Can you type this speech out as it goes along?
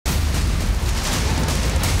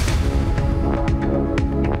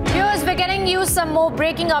you some more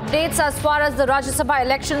breaking updates as far as the Rajya Sabha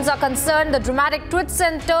elections are concerned. The dramatic twists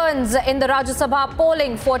and turns in the Rajya Sabha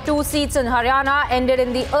polling for 2 seats in Haryana ended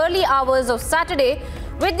in the early hours of Saturday,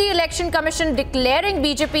 with the Election Commission declaring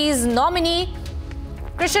BJP's nominee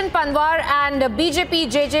Krishan Panwar and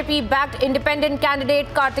BJP backed independent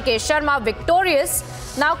candidate Kartikeya Sharma victorious.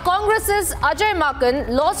 Now Congress's Ajay Maken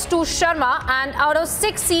lost to Sharma, and out of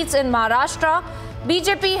 6 seats in Maharashtra,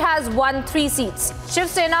 BJP has won 3 seats. Shiv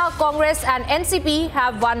Sena, Congress and NCP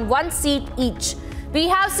have won 1 seat each. We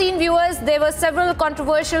have seen, viewers, there were several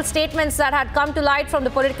controversial statements that had come to light from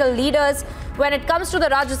the political leaders when it comes to the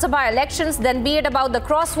Rajya Sabha elections, then be it about the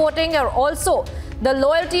cross-voting or also the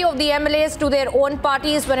loyalty of the MLAs to their own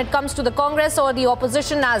parties when it comes to the Congress or the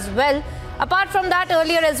opposition as well. Apart from that,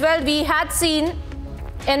 earlier as well, we had seen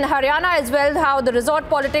in Haryana as well how the resort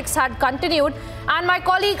politics had continued. And my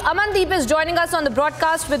colleague Amandeep is joining us on the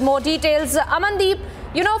broadcast with more details. Amandeep,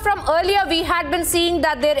 you know, from earlier we had been seeing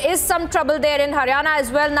that there is some trouble there in Haryana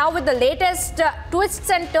as well. Now with the latest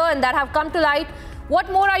twists and turns that have come to light,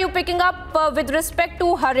 what more are you picking up with respect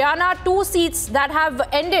to Haryana? 2 seats that have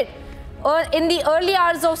ended in the early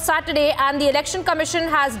hours of Saturday, and the Election Commission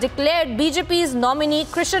has declared BJP's nominee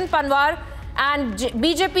Krishan Panwar and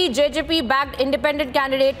BJP backed independent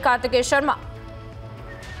candidate Kartikeya Sharma.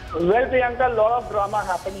 Well, Priyanka, a lot of drama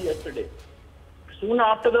happened yesterday. Soon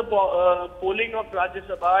after the polling of Rajya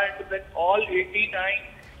Sabha, and when all 89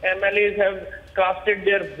 MLAs have casted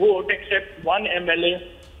their vote except one MLA,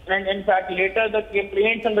 and in fact later the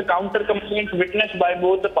complaints and the counter complaints witnessed by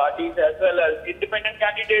both the parties as well as independent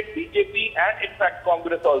candidate BJP and in fact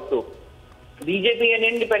Congress also. BJP, an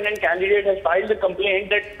independent candidate, has filed a complaint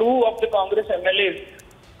that 2 of the Congress MLAs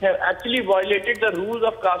have actually violated the rules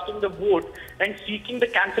of casting the vote and seeking the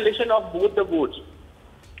cancellation of both the votes.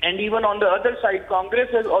 And even on the other side, Congress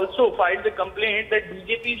has also filed a complaint that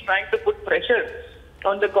BJP is trying to put pressure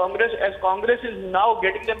on the Congress, as Congress is now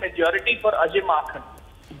getting the majority for Ajay Maken.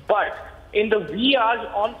 But in the wee hours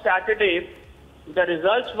on Saturday, the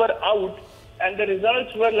results were out, and the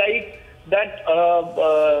results were like that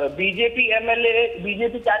BJP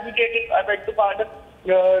candidate, I beg to pardon,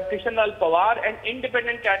 Krishan Lal Panwar, and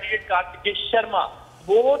independent candidate Kartikeya Sharma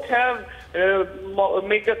both have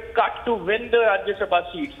make a cut to win the Rajya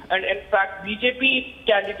Sabha seats. And in fact, BJP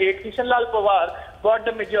candidate Krishan Lal Panwar got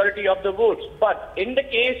the majority of the votes. But in the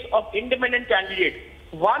case of independent candidate,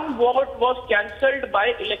 1 vote was cancelled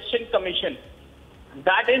by Election Commission.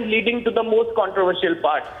 That is leading to the most controversial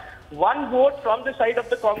part. 1 vote from the side of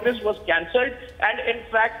the Congress was cancelled, and in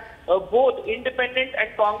fact both independent and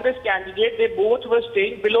Congress candidates, they both were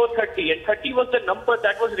staying below 30, and 30 was the number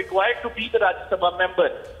that was required to be the Rajya Sabha member.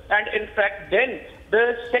 And in fact then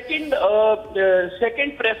the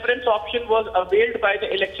second preference option was availed by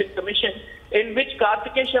the Election Commission, in which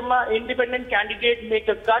Kartikeya Sharma, independent candidate, make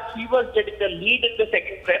a cut. He was getting the lead in the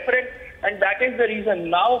second preference, and that is the reason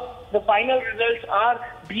now the final results are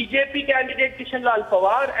BJP candidate Krishan Lal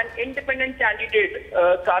Panwar and independent candidate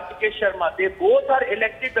Kartikeya Sharma. They both are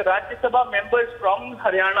elected the Rajya Sabha members from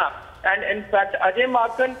Haryana, and in fact Ajay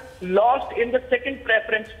Maken lost in the second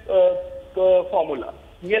preference formula.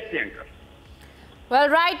 Yes, Priyanka. Well,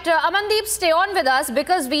 right. Amandeep, stay on with us,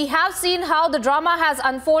 because we have seen how the drama has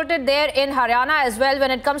unfolded there in Haryana as well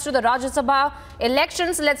when it comes to the Rajya Sabha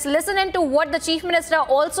elections. Let's listen into what the Chief Minister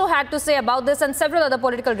also had to say about this and several other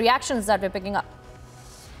political reactions that we're picking up.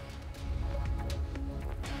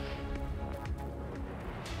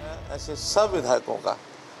 ऐसे सब विधायकों का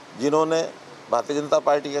जिन्होंने Bharatiya Janata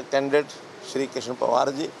party के candidate Shri Krishna Panwar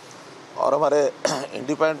जी और हमारे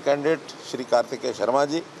independent candidate Shri Kartikeya Sharma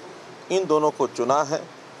ji, इन दोनों को चुना है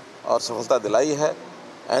और सफलता दिलाई है,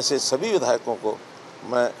 ऐसे सभी विधायकों को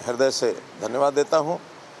मैं हृदय से धन्यवाद देता हूं।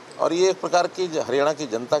 और ये एक प्रकार की हरियाणा की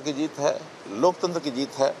जनता की जीत है, लोकतंत्र की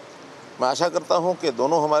जीत है। मैं आशा करता हूं कि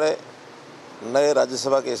दोनों हमारे नए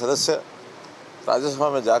राज्यसभा के सदस्य राज्यसभा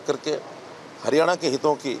में जाकर के हरियाणा के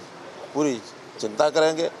हितों की पूरी चिंता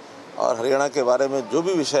करेंगे और हरियाणा के बारे में जो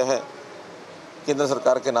भी विषय है केंद्र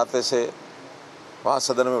सरकार के नाते से वहाँ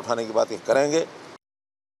सदन में उठाने की बात करेंगे।